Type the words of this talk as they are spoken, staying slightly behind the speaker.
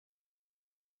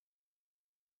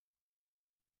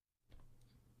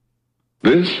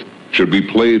This should be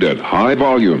played at high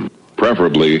volume,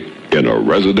 preferably in a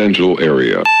residential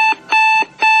area.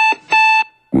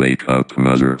 Wake up,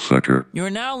 motherfucker.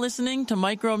 You're now listening to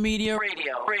MikeroMedia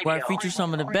Radio, where I feature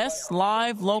some of the best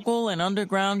live, local, and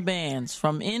underground bands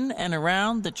from in and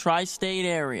around the Tristate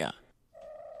area.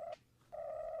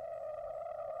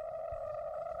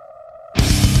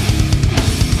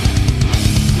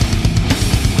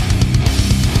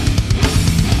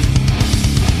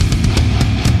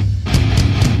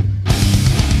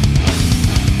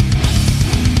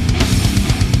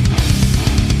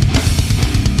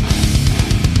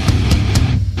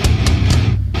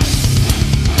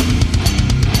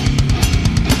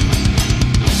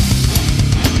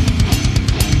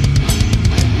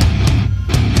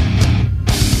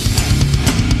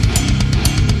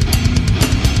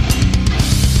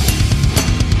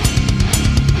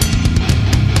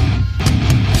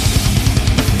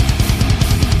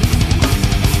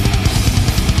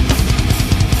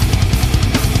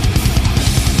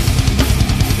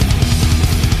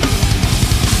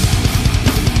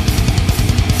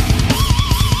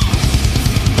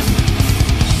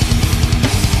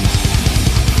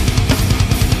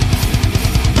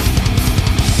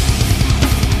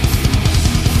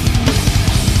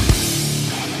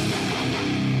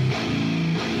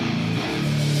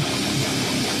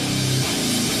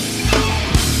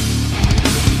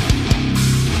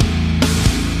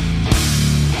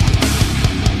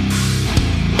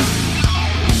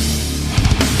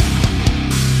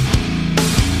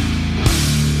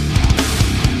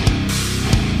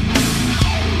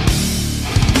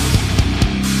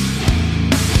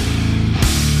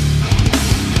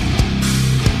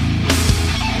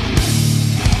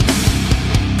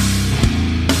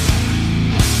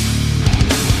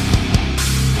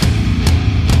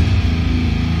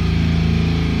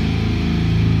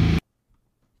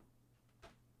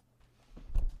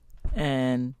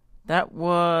 That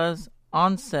was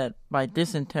Onset by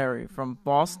Dysentery from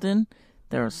Boston.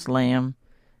 They're a slam,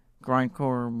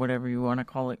 grindcore, whatever you want to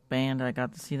call it, band. I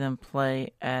got to see them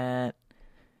play at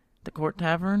the Court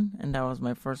Tavern, and that was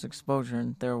my first exposure,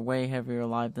 and they're way heavier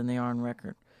live than they are on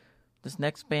record. This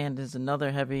next band is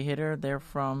another heavy hitter. They're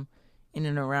from in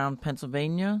and around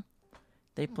Pennsylvania.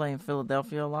 They play in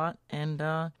Philadelphia a lot,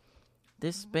 and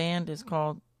this band is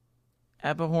called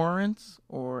Abhorrence,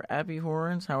 or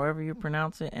Abhorrence, however you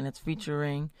pronounce it, and it's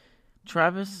featuring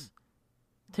Travis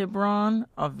Tibron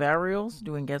of Varials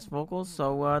doing guest vocals.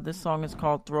 So this song is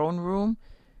called Throne Room,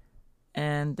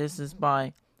 and this is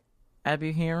by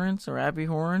Abhorrence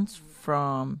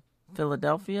from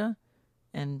Philadelphia,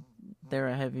 and they're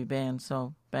a heavy band,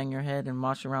 so bang your head and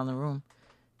march around the room.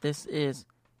 This is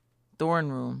Throne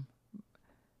Room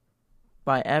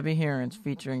by Abhorrence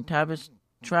featuring Travis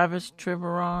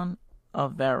Tibron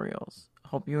of Varials.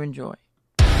 Hope you enjoy.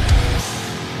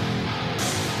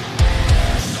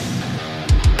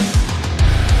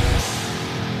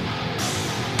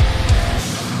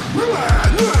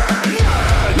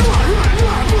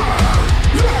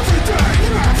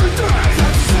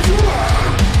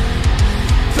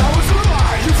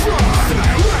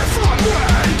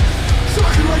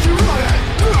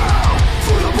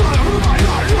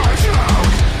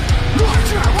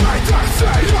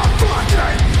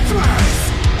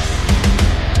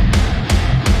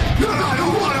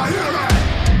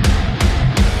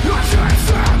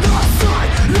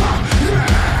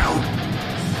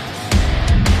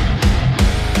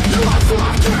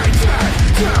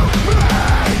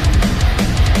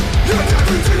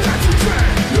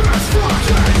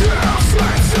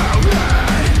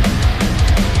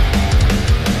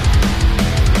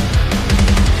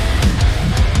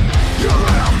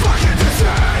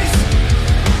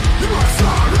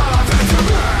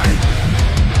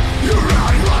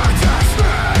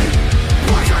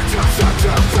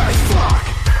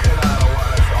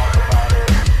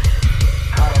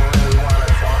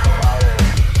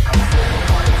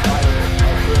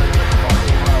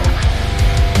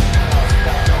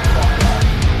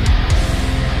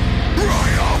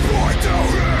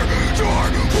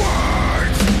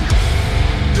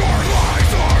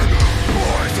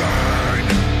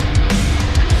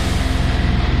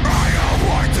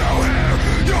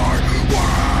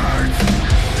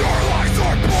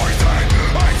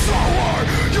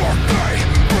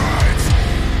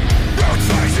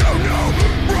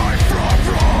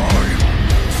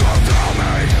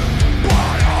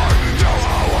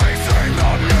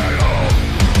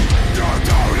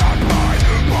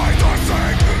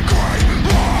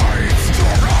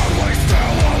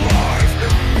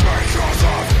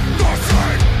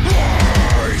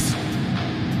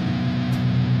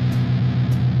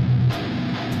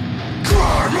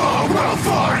 will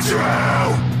find you.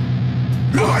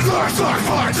 It looks like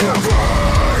fight to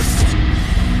burst.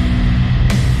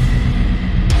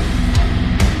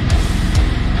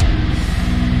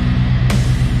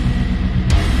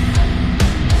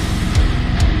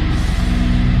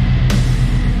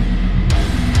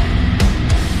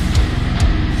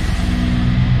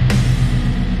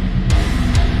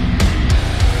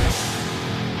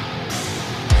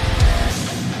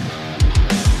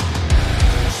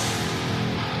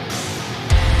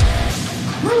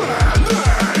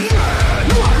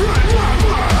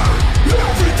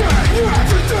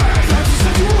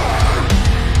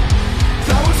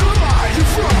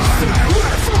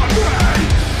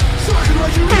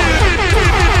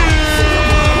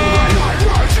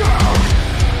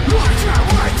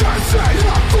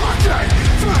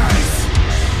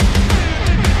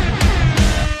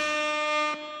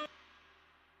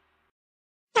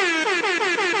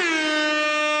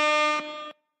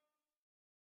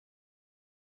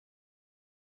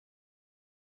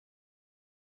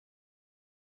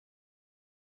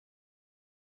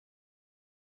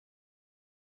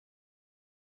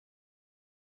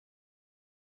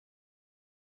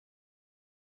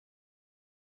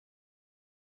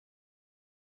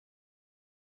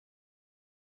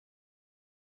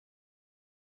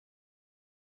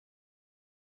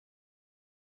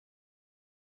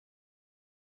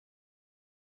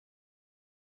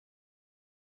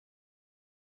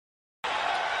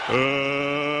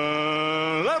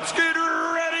 Let's get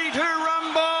ready to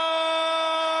rumble!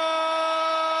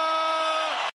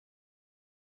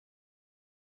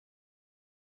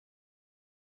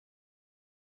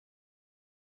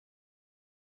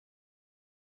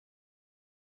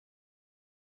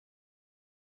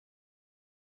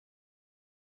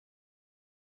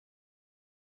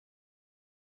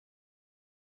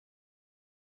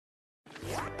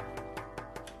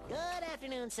 Good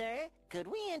afternoon, sir. Could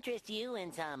we interest you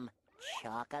in some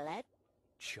chocolate?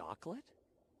 Chocolate?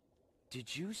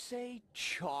 Did you say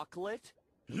chocolate?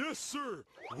 Yes, sir.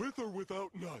 With or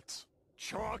without nuts.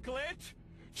 Chocolate?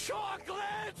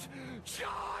 Chocolate!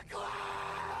 Chocolate!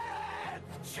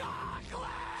 Chocolate!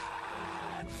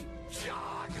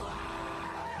 Chocolate!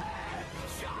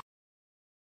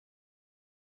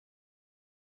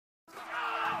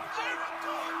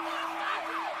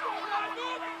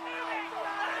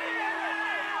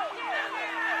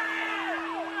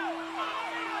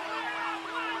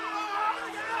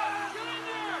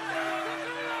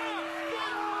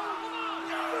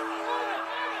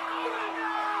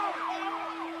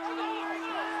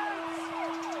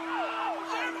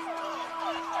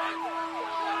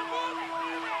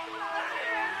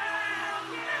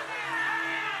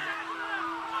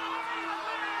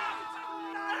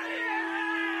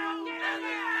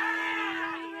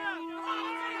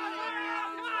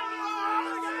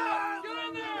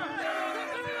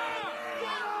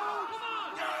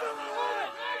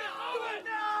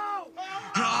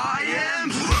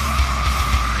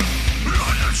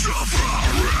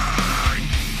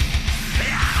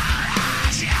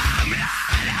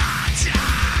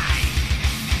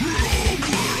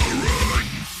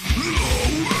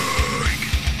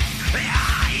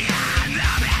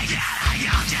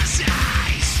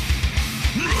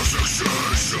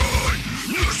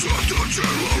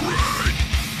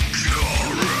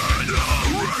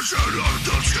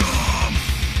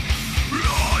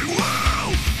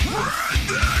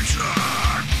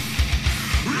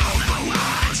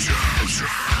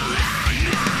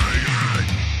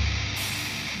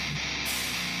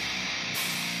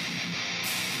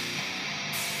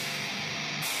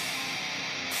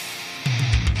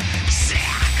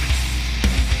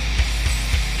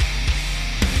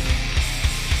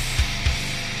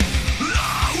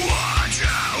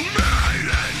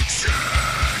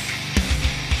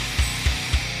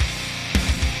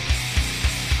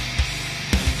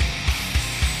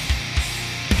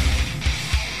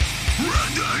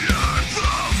 Render the earth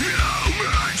of you.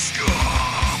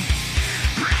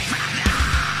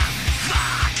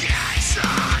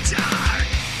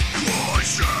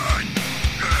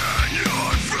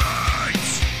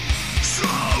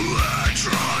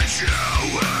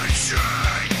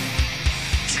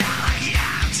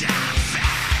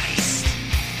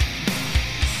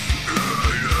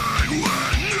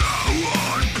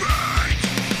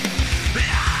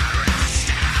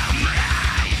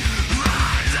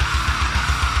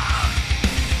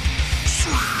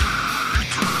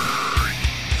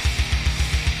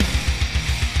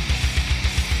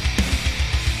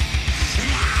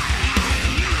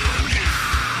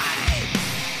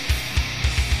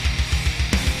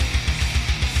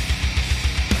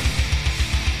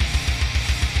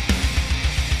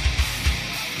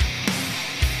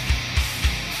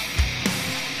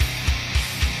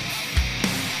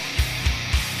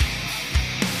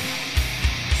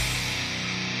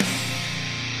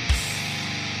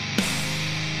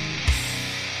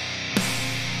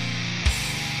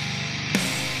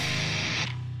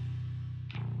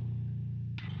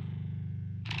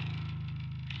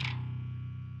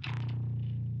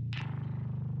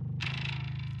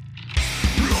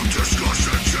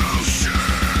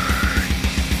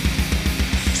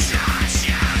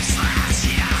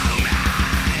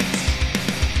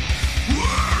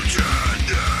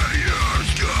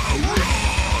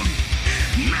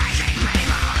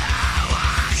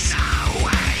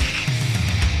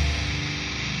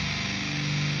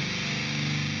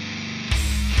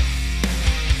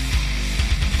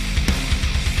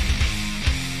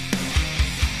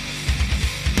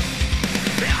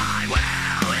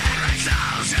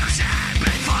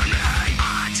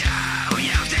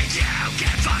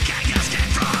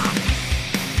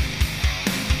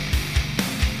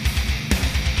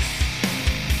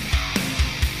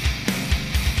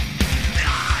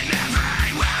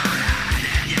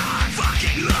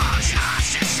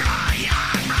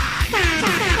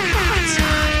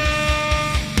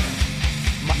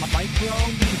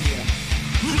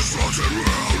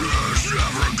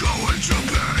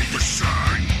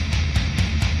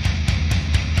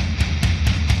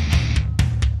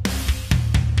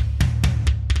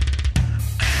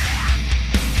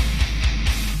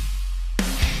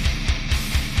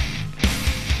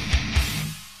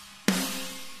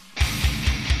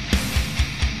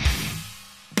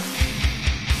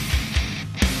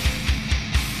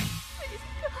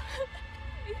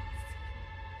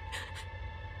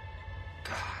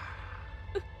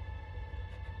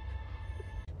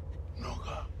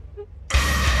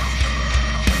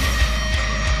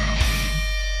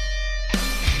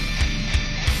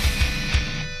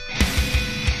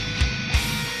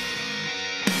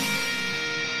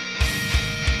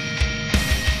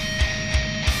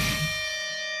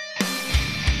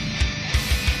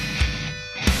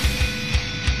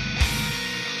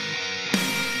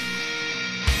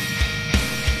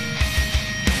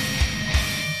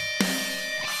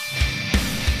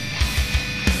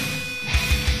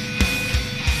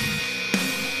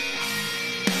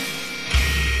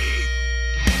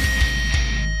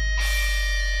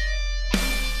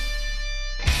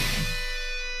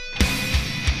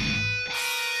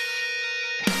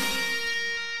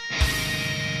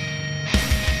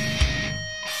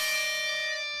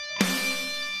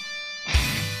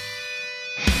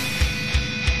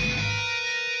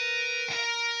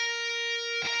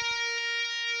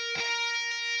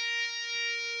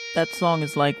 That song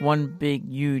is like one big,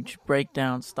 huge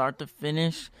breakdown, start to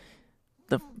finish,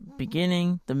 the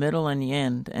beginning, the middle, and the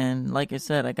end. And like I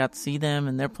said, I got to see them,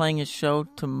 and they're playing a show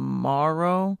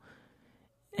tomorrow,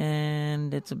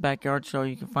 and it's a backyard show.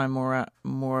 You can find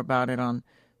more about it on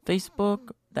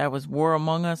Facebook. That was War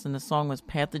Among Us, and the song was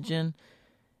Pathogen.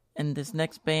 And this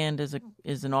next band is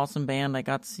an awesome band. I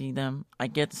got to see them. I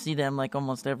get to see them like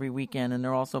almost every weekend, and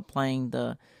they're also playing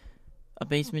a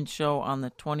basement show on the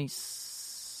 26th.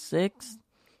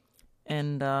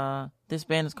 And this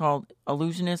band is called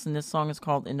Illusionist, and this song is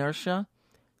called Inertia.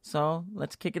 So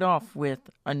let's kick it off with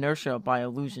Inertia by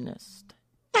Illusionist.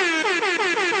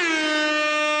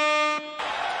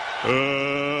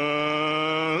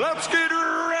 Let's get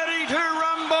ready to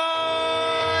rumble!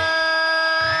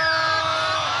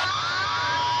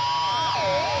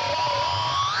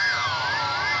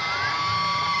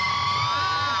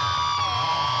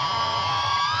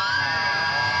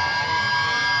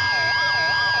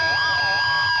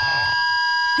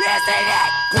 Isn't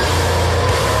it?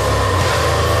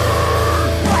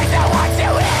 Why the want to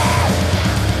win?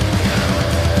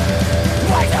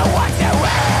 Why the want to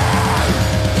win?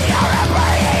 You're a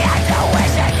brain.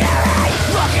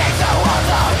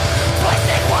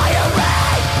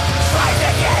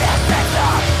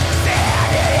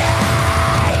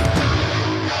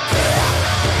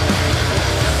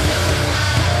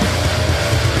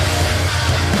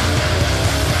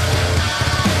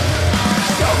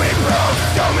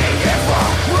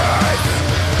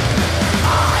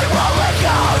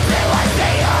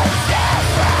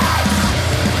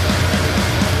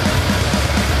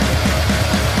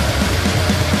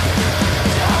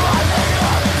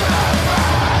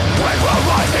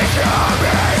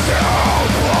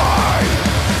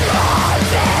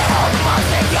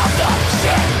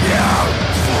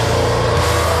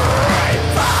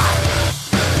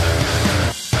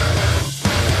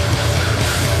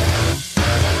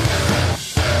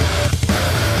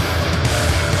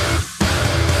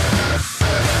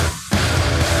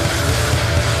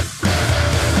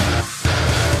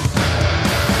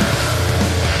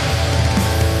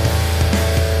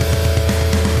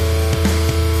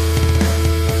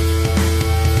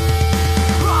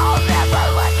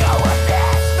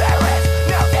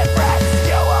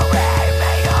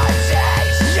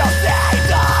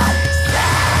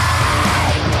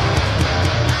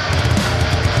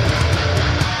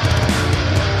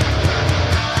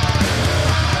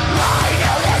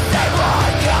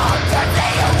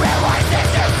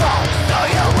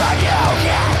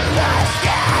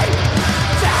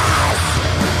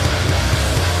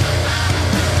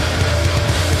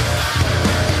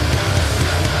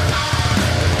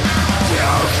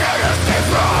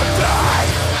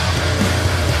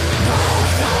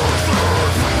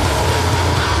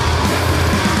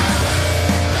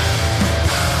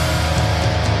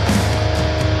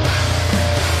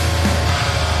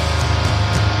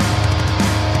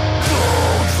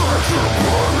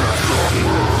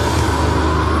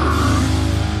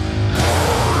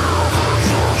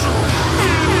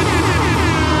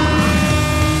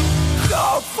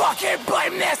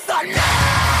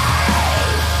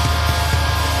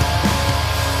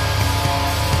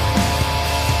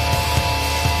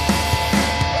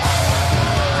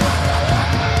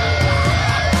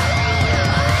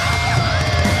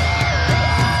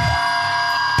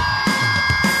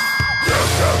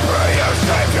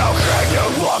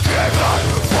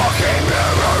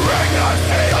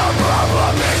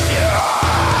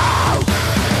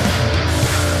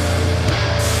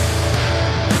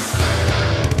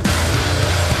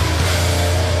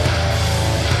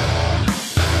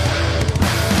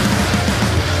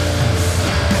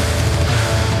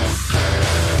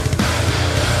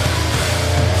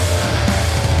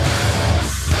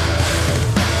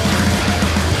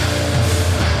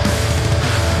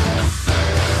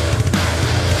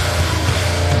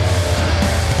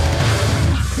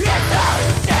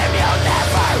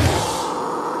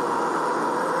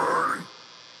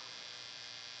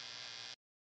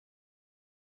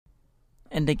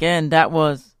 And again, that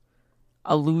was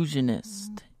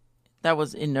Illusionist. That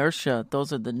was Inertia.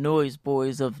 Those are the Noise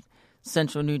Boys of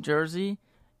Central New Jersey.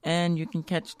 And you can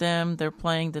catch them. They're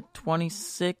playing the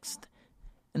 26th.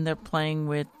 And they're playing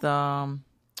with, I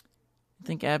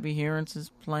think Abby Herons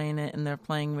is playing it. And they're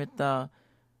playing with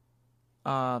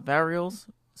Varials.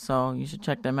 So you should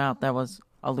check them out. That was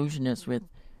Illusionist with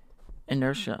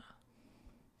Inertia.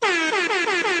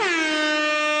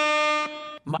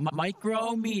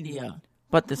 MikeroMedia.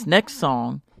 But this next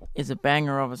song is a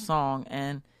banger of a song,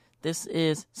 and this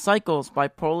is Cycles by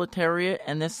Proletariat,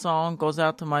 and this song goes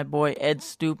out to my boy Ed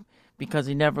Stoop because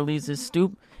he never leaves his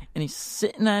stoop, and he's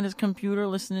sitting at his computer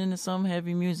listening to some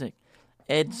heavy music.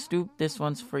 Ed Stoop, this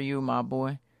one's for you, my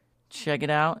boy. Check it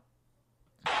out.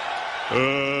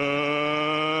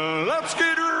 Let's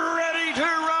get ready to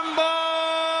rumble!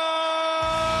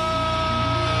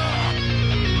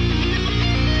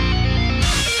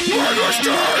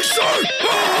 Manifestation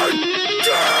and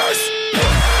display!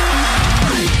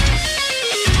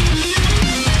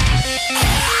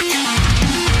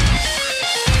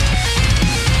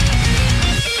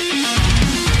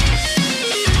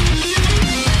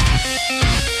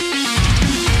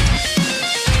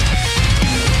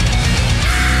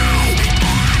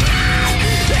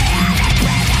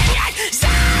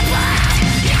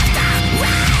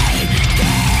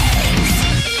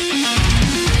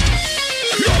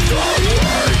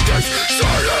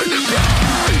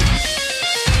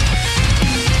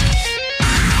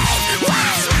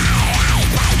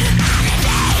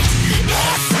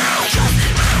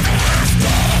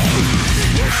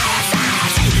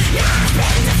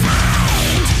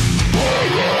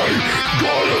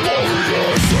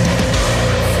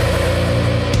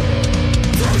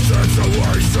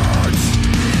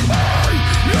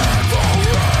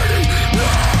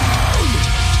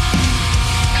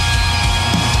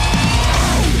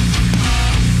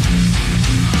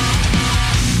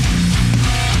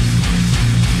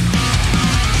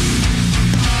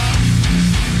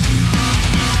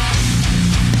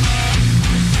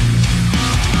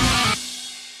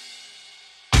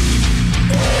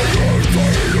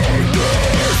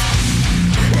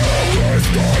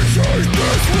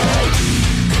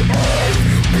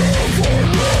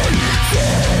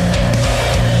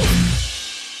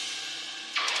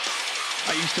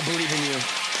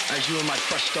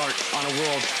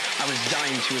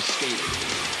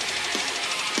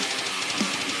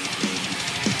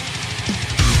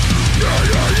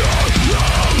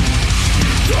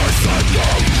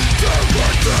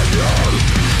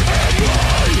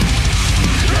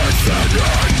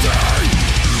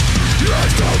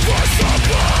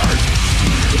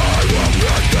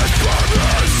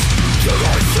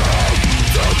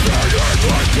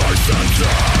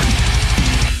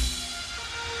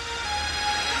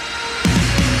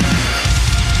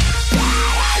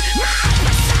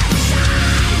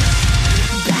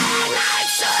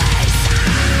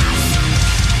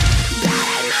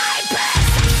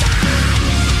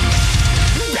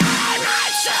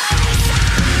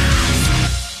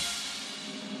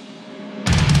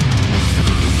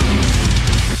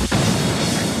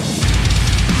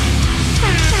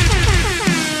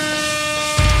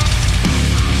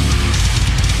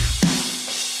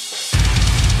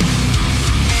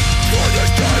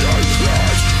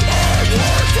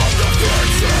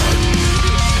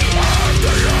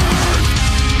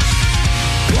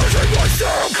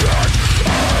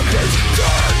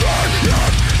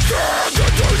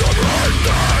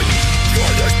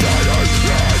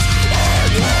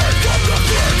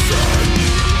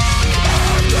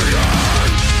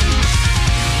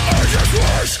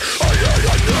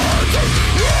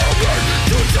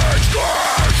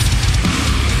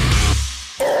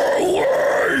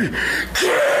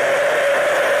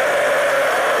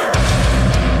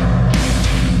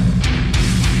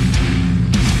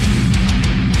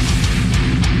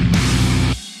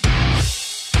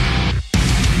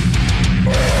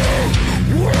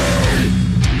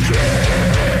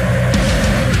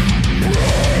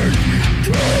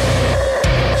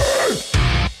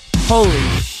 Holy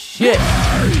shit. You're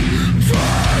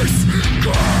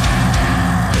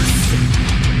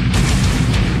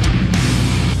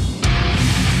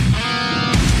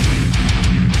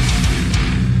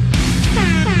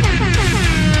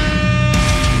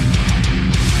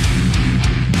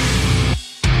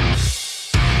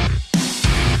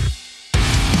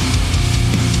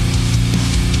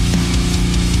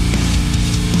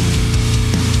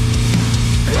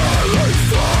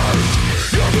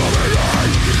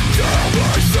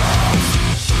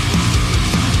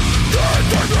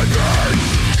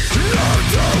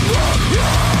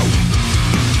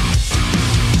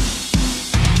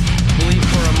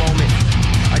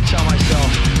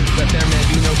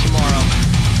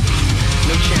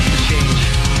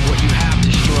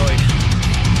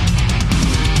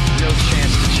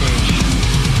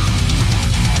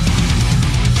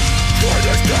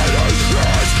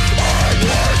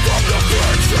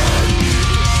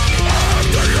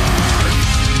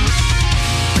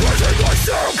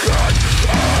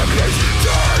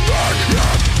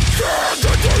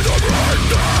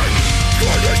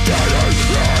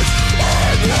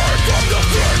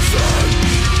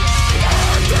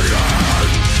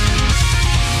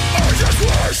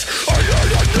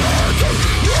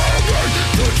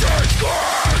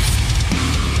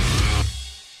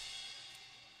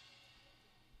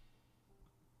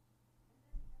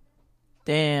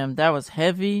Damn, that was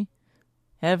heavy,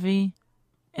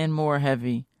 and more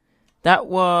heavy. That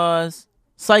was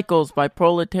Cycles by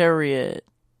Proletariat.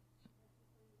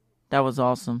 That was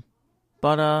awesome.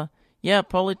 But, yeah,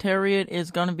 Proletariat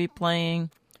is going to be playing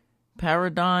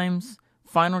Paradigm's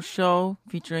final show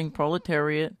featuring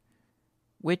Proletariat,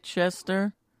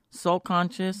 Winchester, Soul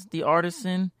Conscious, The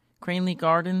Artisan, Cranley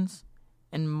Gardens,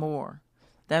 and more.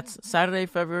 That's Saturday,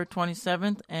 February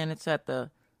 27th, and it's at the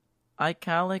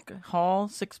Icalic Hall,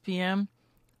 6 p.m.,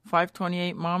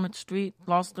 528 Monmouth Street,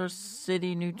 Gloucester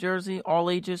City, New Jersey, all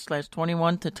ages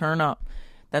 /21 to turn up.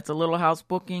 That's a Little House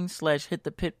booking / Hit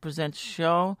the Pit presents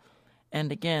show.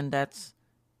 And again, that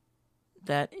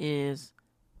is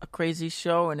a crazy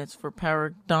show, and it's for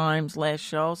Paradigm's last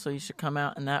show, so you should come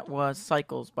out. And that was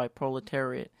Cycles by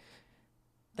Proletariat.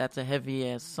 That's a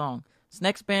heavy-ass song. This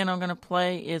next band I'm going to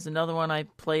play is another one I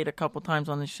played a couple times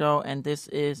on the show, and this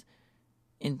is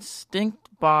Extinct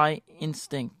by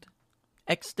Instinct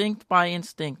by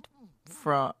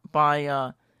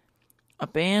a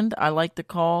band I like to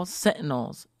call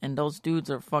Sentinels, and those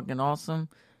dudes are fucking awesome.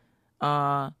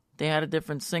 They had a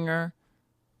different singer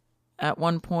at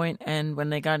one point, and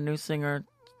when they got a new singer,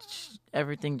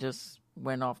 everything just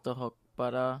went off the hook.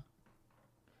 But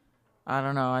I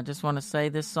don't know, I just want to say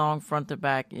this song front to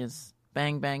back is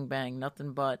bang bang bang,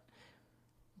 nothing but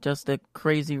just a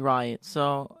crazy riot.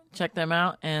 So check them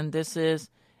out, and this is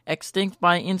Extinct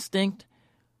by Instinct,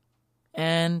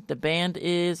 and the band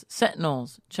is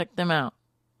Sentinels. Check them out.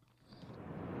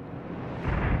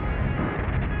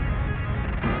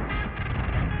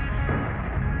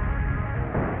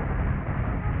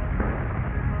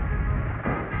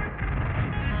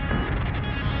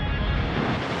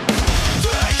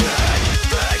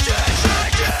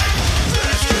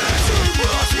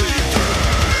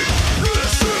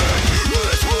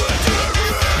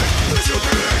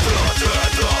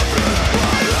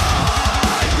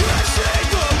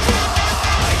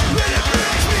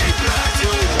 Back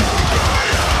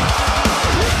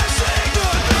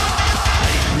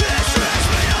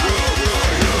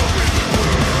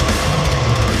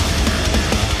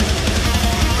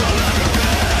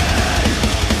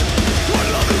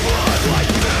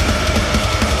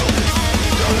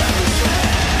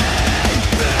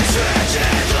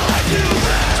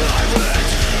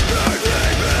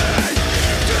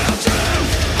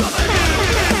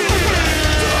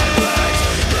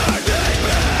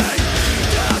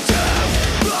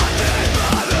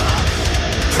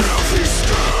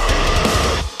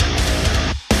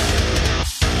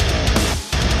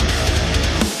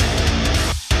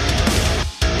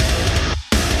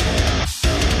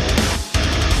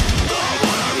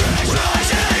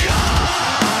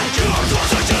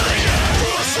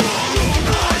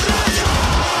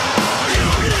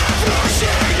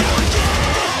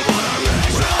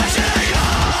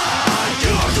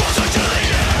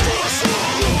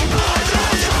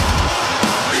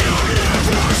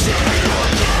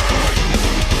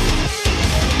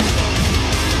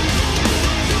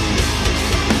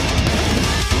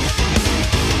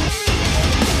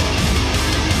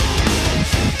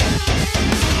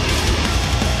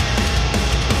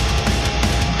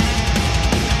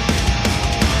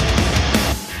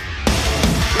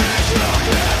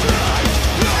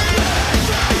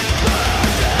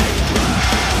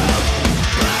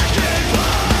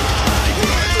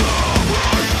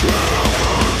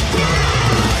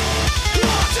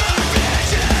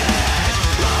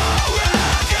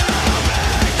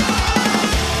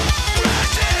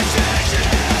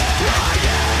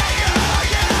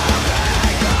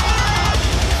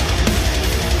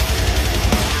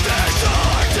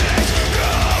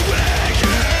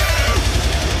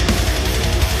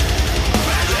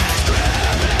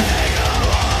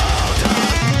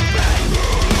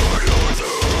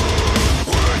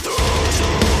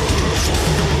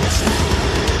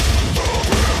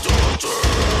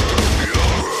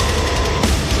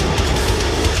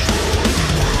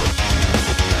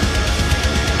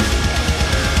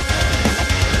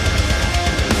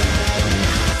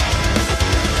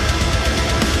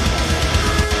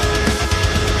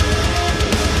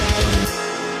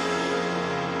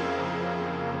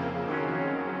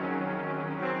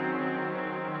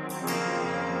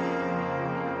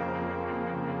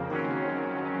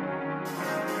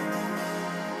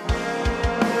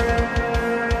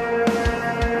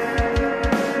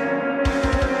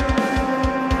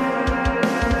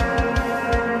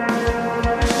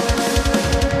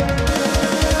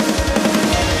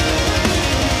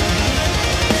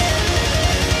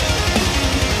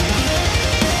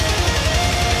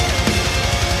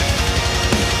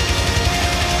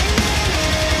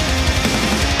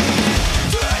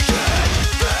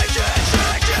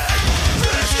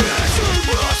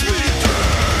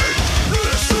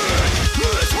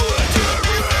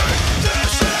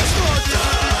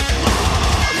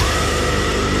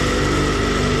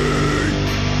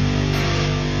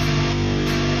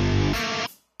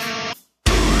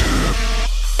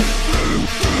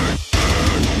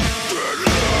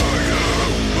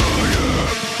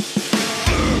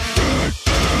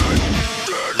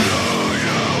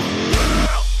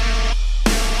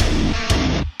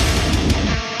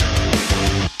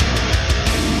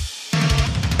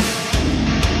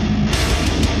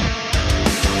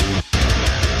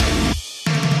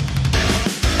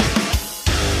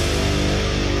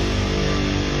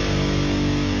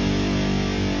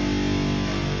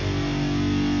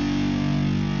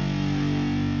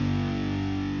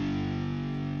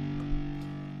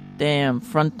Damn,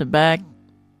 front to back,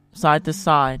 side to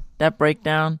side. That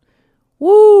breakdown,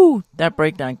 woo! That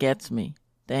breakdown gets me.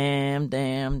 Damn.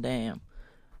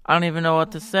 I don't even know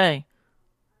what to say.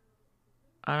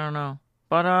 I don't know.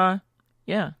 But,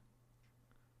 yeah.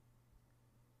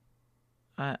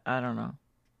 I don't know.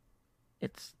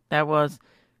 That was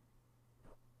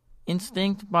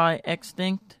Instinct by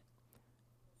Extinct.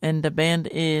 And the band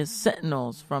is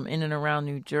Sentinels from in and around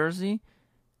New Jersey.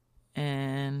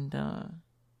 And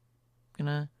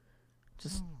gonna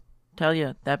just tell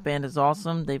you, that band is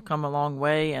awesome. They've come a long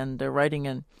way, and they're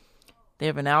they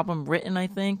have an album written, I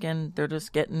think, and they're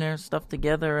just getting their stuff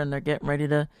together, and they're getting ready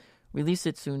to release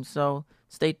it soon. So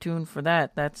stay tuned for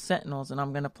that. That's Sentinels, and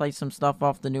I'm gonna play some stuff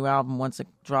off the new album once it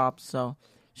drops, so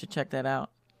you should check that out.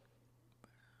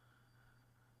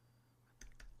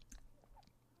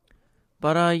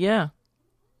 But, yeah.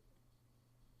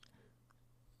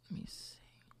 Let me see.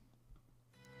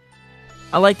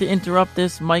 I like to interrupt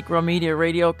this MikeroMedia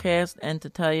Radio cast and to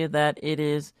tell you that it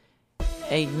is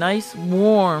a nice,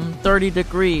 warm 30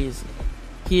 degrees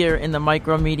here in the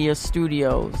MikeroMedia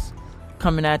studios,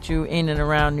 coming at you in and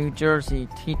around New Jersey,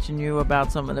 teaching you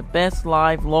about some of the best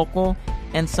live, local,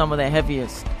 and some of the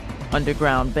heaviest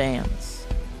underground bands.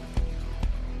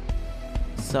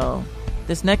 So,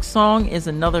 this next song is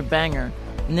another banger,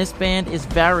 and this band is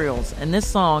Varials, and this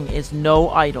song is No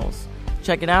Idols.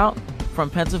 Check it out, from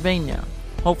Pennsylvania.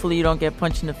 Hopefully you don't get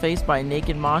punched in the face by a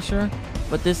naked mosher,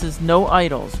 but this is No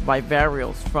Idols by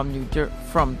Varials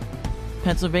from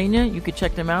Pennsylvania. You can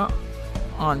check them out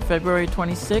on February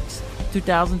 26,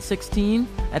 2016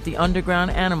 at the Underground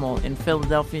Animal in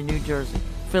Philadelphia,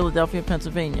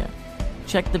 Pennsylvania.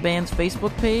 Check the band's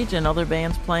Facebook page, and other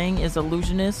bands playing is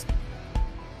Illusionist,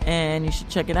 and you should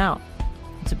check it out.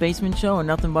 It's a basement show and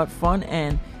nothing but fun,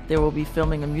 and they will be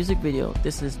filming a music video.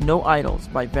 This is No Idols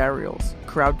by Varials.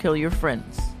 Crowd kill your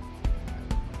friends.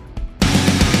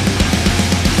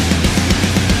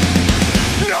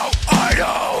 No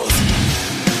idols!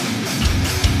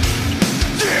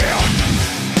 Yeah!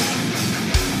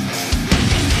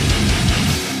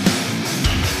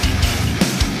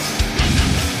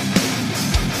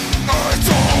 It's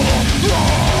all a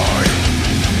lie!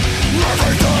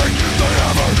 Everything they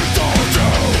ever told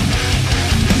you!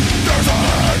 There's a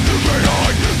hand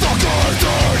behind the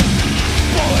curtain,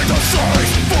 pulling the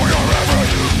strings for your every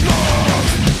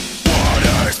move. What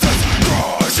is this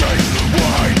crushing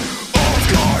weight of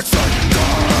constant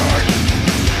pain?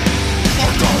 A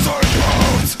dozen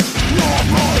pounds of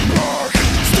my back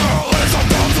still is a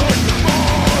thousand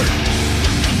more.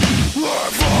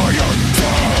 Live for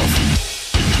yourself.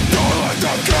 Don't let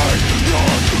them get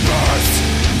your best.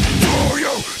 Do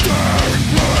you dare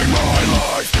make my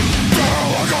life feel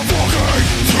like a fucking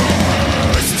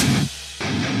test?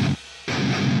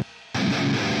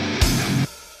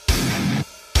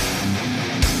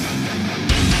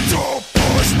 Don't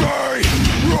push me,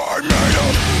 I'm made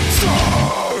of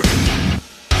stone.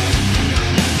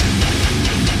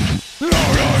 No,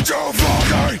 don't you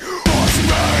fucking push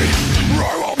me, I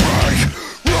will break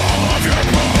all of your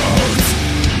bones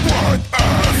with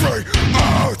every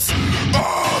ounce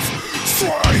of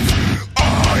strength I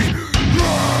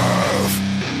have.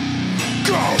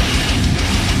 Go!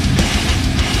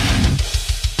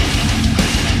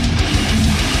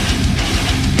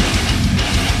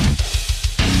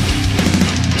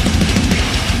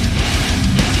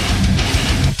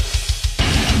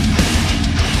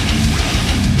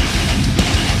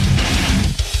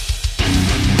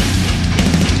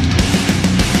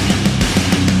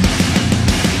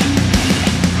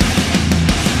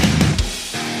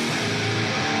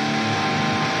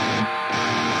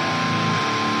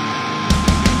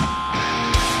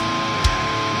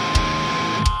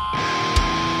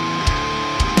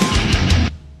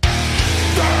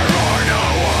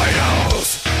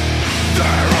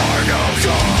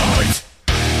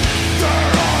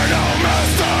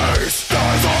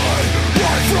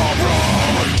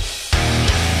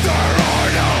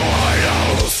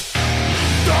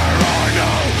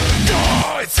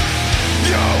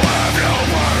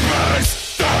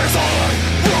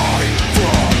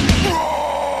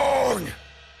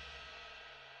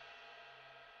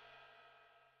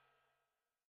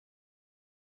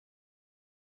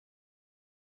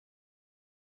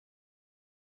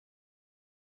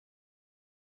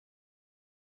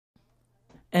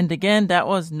 And again, that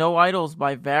was No Idols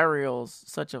by Varials.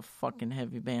 Such a fucking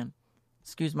heavy band.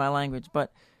 Excuse my language.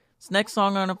 But this next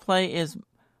song I'm going to play is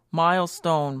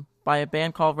Milestone by a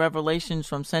band called Revelations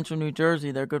from Central New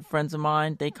Jersey. They're good friends of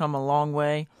mine. They come a long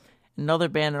way. Another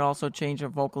band that also changed their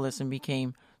vocalist and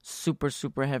became super,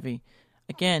 super heavy.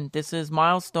 Again, this is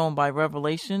Milestone by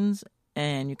Revelations,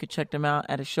 and you could check them out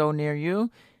at a show near you.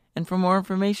 And for more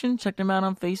information, check them out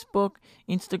on Facebook,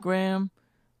 Instagram,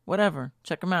 whatever.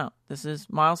 Check them out. This is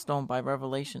Milestone by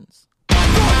Revelations.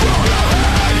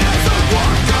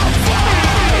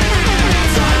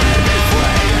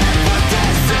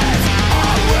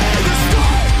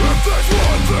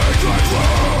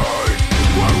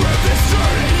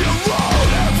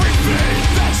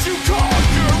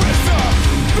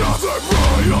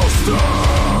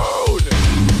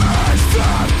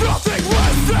 Nothing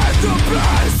less than the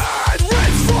best, and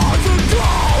reach for the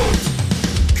gold.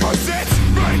 'Cause it's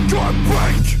make or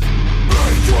break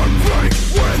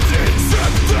with the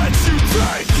step that you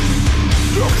take.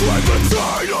 You claim the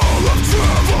title of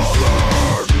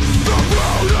traveler, the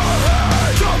road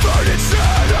ahead, covered in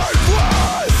shattered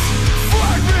glass,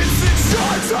 fragments and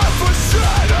shards of a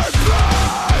shattered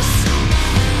past.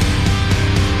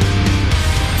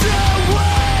 Don't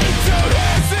wait, don't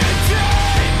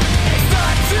hesitate. It's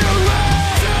not too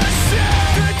late to share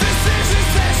the decisions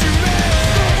that you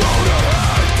made. The road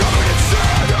ahead, covered in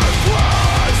shattered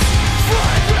glass,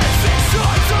 fragments and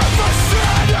shards of a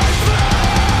shattered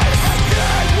past. I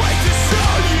can't wait to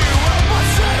show you how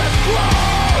much that I've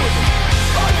grown.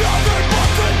 Another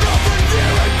month, another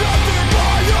year, another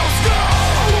milestone.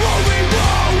 A lonely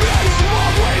road and a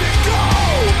long way to go.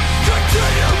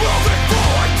 Continue moving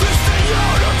forward to stay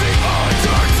out of the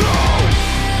undertow.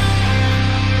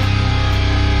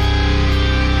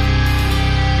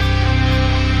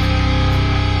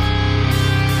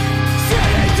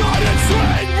 Sitting on a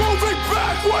train, moving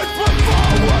backwards but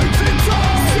forwards in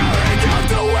time. Staring out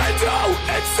the window,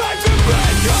 it's time to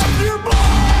make up your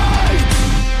mind.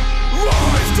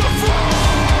 Rise to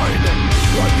find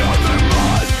another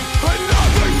month,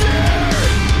 another year,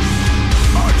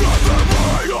 another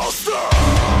milestone.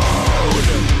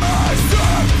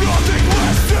 Accept nothing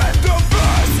less than the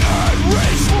best and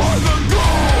reach for the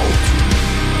gold.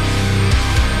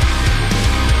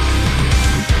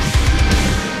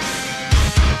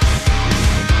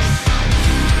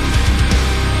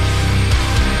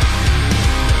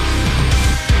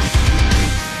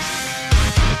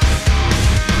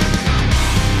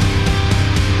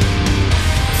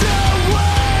 Don't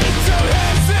wait, don't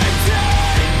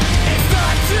hesitate. It's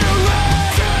not too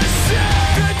late to share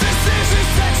the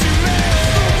decisions that you made.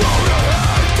 The road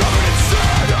ahead, covered in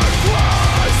shattered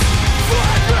glass,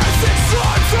 fragments and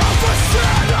shards of a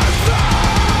shattered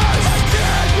past. I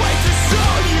can't wait to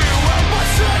show you how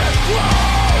much that I've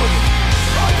grown.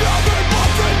 Another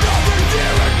month, another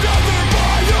year, another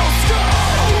milestone.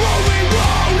 A lonely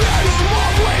road and a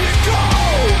long way to go.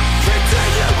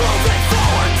 Continue moving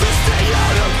forward to stay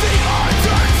out of the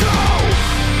undertow.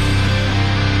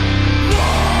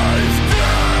 Life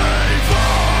divine.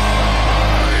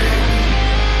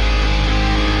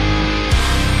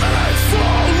 It's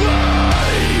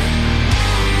only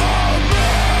a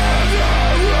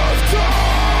matter of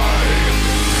time.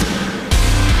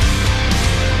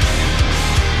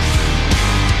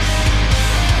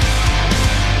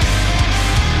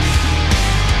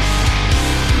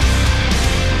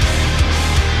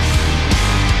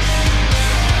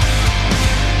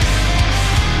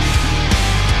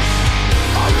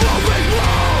 A lonely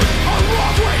road, a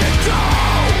long way to go.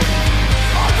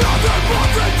 Another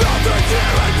month, another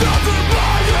year, another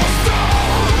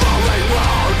milestone. A lonely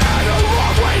road and a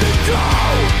long way to go.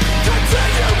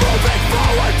 Continue moving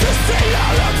forward to stay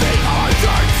out of the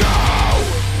undertow.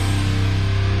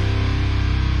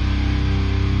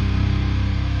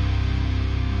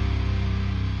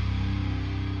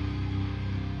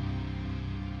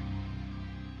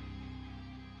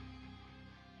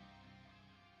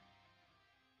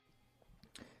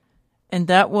 And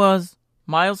that was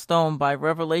Milestone by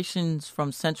Revelations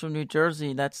from Central New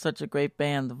Jersey. That's such a great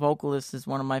band. The vocalist is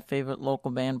one of my favorite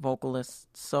local band vocalists.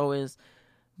 So is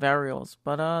Varials.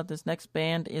 But this next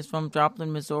band is from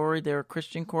Joplin, Missouri. They're a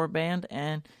Christian core band,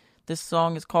 and this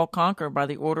song is called Conquer by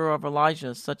the Order of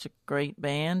Elijah. Such a great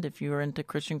band. If you're into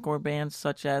Christian core bands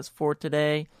such as For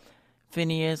Today,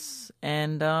 Phineas,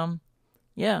 and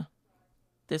yeah,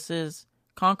 this is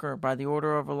Conquer by the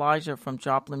Order of Elijah from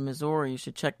Joplin, Missouri. You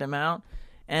should check them out.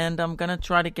 And I'm going to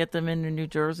try to get them into New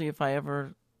Jersey if I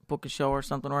ever book a show or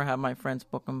something, or have my friends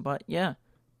book them. But yeah.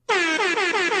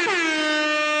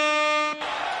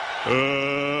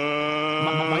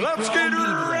 Let's get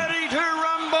ready to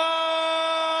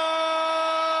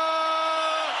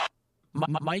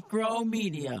rumble!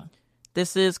 MikeroMedia.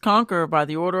 This is Conquer by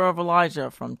the Order of Elijah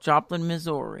from Joplin,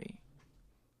 Missouri.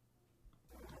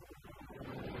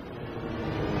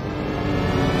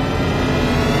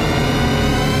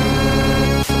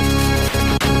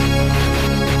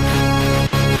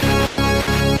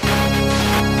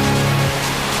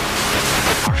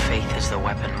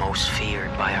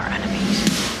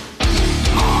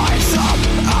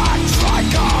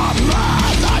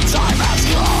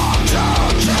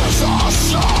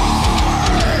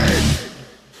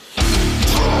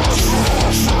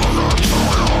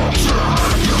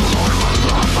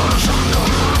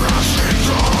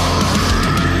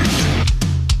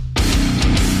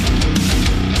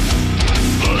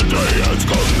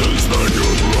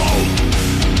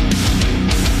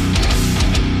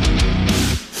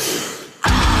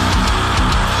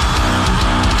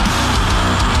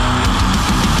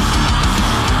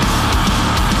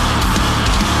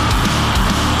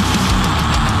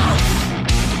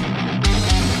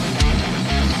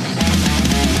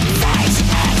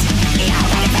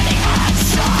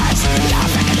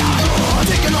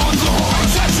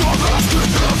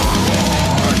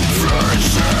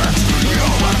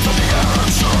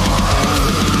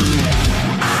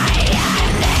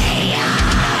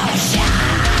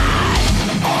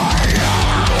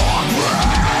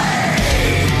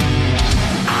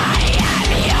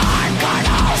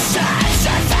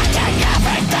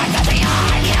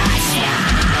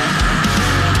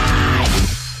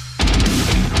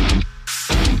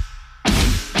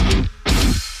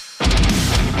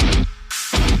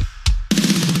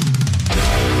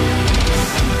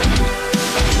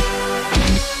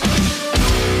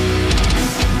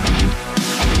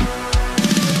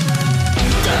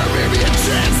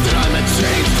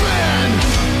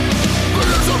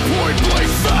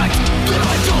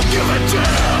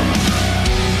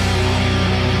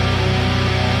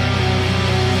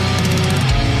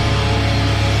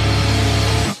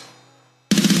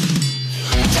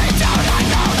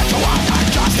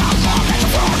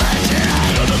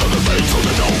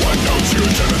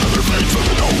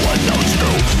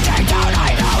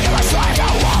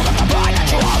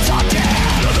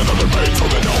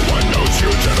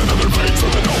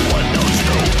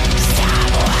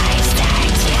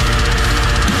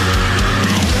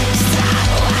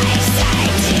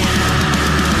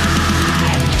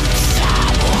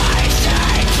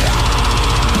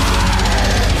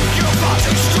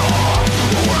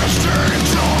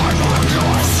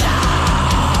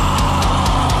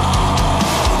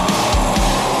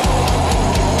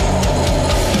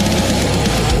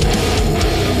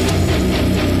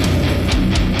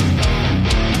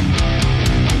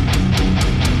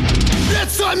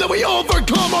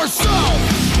 ourselves.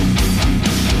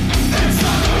 It's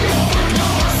time that we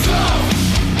overcome ourselves.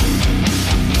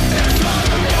 It's time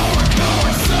that we overcome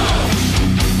ourselves.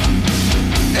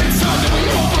 It's time that we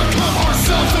overcome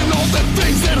ourselves and all the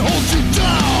things that hold you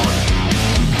down.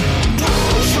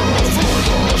 Pressure for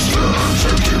the strength to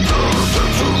keep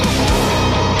moving to the wall.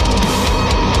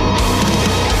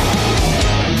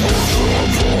 Pressure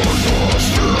for the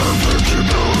strength to keep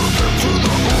moving to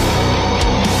the wall.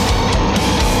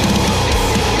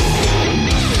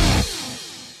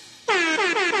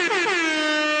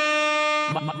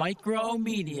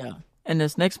 MikeroMedia. And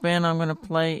this next band I'm going to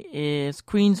play is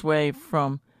Queenswave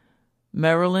from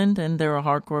Maryland, and they're a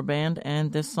hardcore band,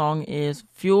 and this song is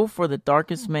Fuel for the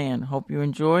Darkest Man. Hope you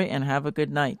enjoy and have a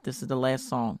good night. This is the last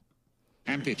song.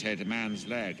 Amputate a man's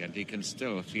leg and he can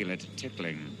still feel it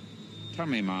tickling. Tell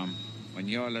me, Mom, when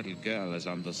your little girl is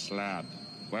on the slab,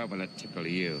 where will it tickle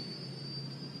you?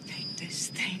 Take this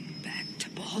thing back to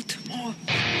Baltimore.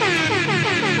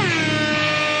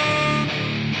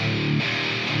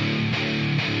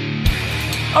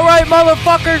 Alright,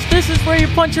 motherfuckers, this is where you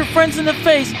punch your friends in the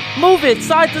face. Move it,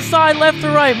 side to side, left to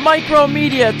right.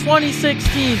 MikeroMedia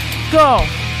 2016. Go!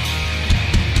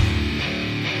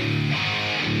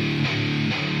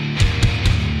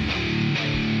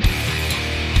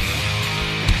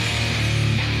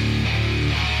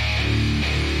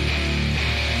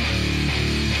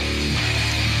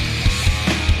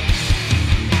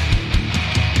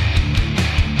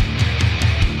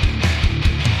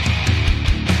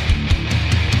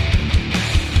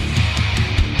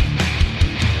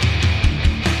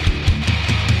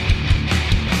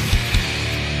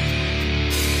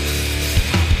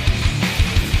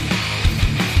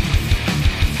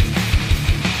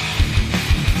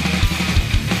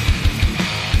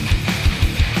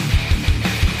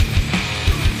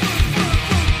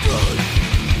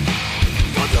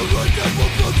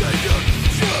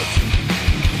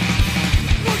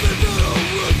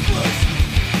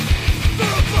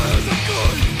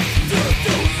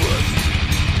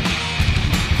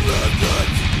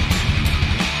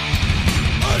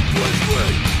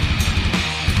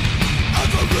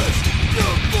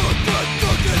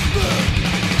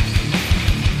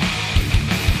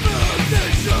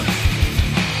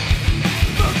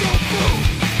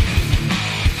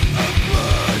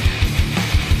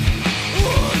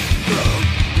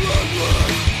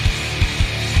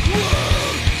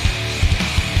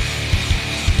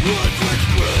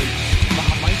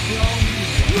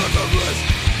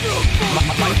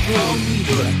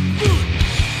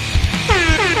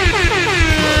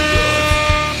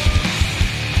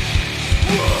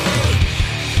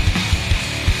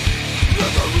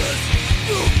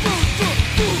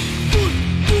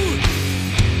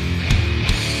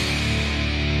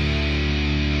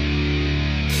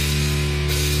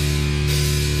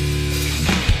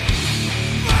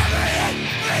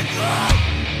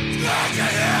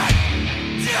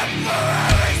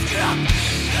 Temporary scum,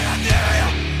 and a theory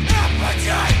of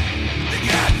appetite.